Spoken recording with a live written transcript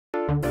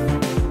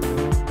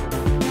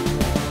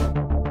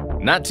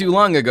Not too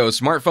long ago,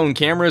 smartphone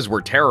cameras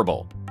were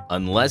terrible,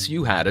 unless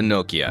you had a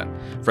Nokia.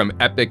 From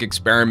epic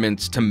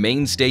experiments to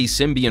mainstay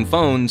Symbian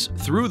phones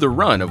through the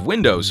run of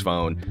Windows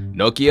Phone,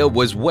 Nokia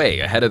was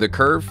way ahead of the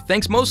curve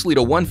thanks mostly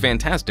to one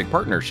fantastic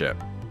partnership: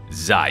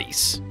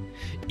 Zeiss.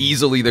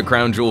 Easily the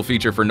crown jewel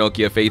feature for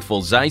Nokia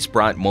faithful, Zeiss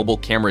brought mobile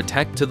camera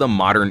tech to the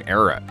modern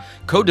era,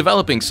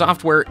 co-developing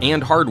software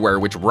and hardware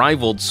which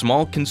rivaled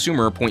small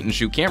consumer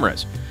point-and-shoot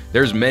cameras.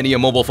 There's many a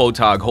mobile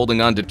photog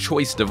holding on to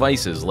choice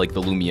devices like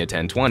the Lumia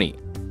 1020.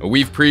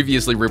 We've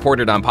previously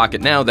reported on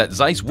Pocketnow that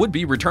Zeiss would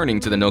be returning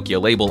to the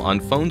Nokia label on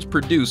phones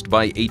produced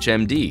by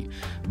HMD.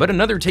 But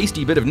another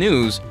tasty bit of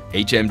news,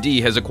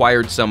 HMD has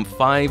acquired some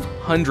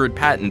 500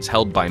 patents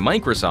held by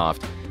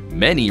Microsoft,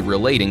 many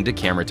relating to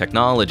camera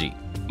technology.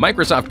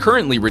 Microsoft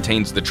currently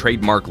retains the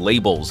trademark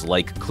labels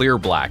like Clear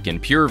Black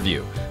and Pure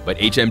View, but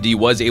HMD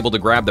was able to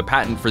grab the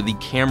patent for the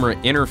camera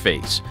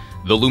interface.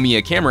 The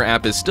Lumia camera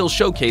app is still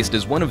showcased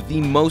as one of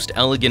the most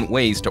elegant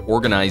ways to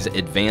organize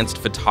advanced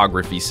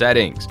photography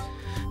settings.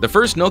 The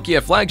first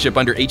Nokia flagship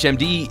under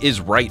HMD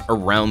is right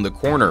around the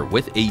corner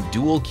with a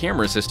dual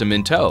camera system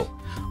in tow.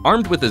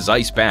 Armed with a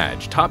Zeiss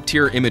badge,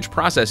 top-tier image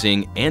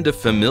processing, and a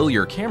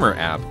familiar camera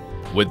app,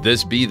 would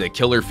this be the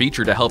killer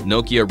feature to help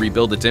Nokia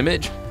rebuild its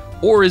image?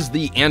 Or is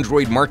the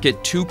Android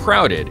market too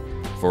crowded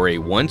for a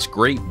once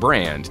great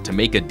brand to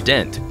make a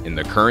dent in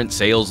the current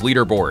sales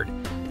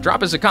leaderboard?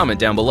 Drop us a comment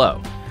down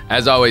below.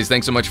 As always,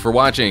 thanks so much for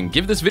watching.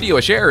 Give this video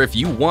a share if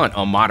you want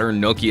a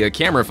modern Nokia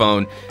camera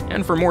phone.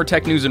 And for more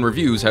tech news and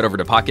reviews, head over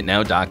to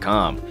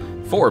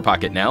Pocketnow.com. For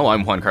Pocketnow,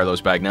 I'm Juan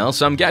Carlos Bagnell,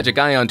 some gadget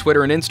guy on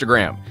Twitter and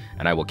Instagram,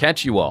 and I will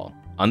catch you all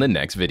on the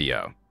next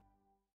video.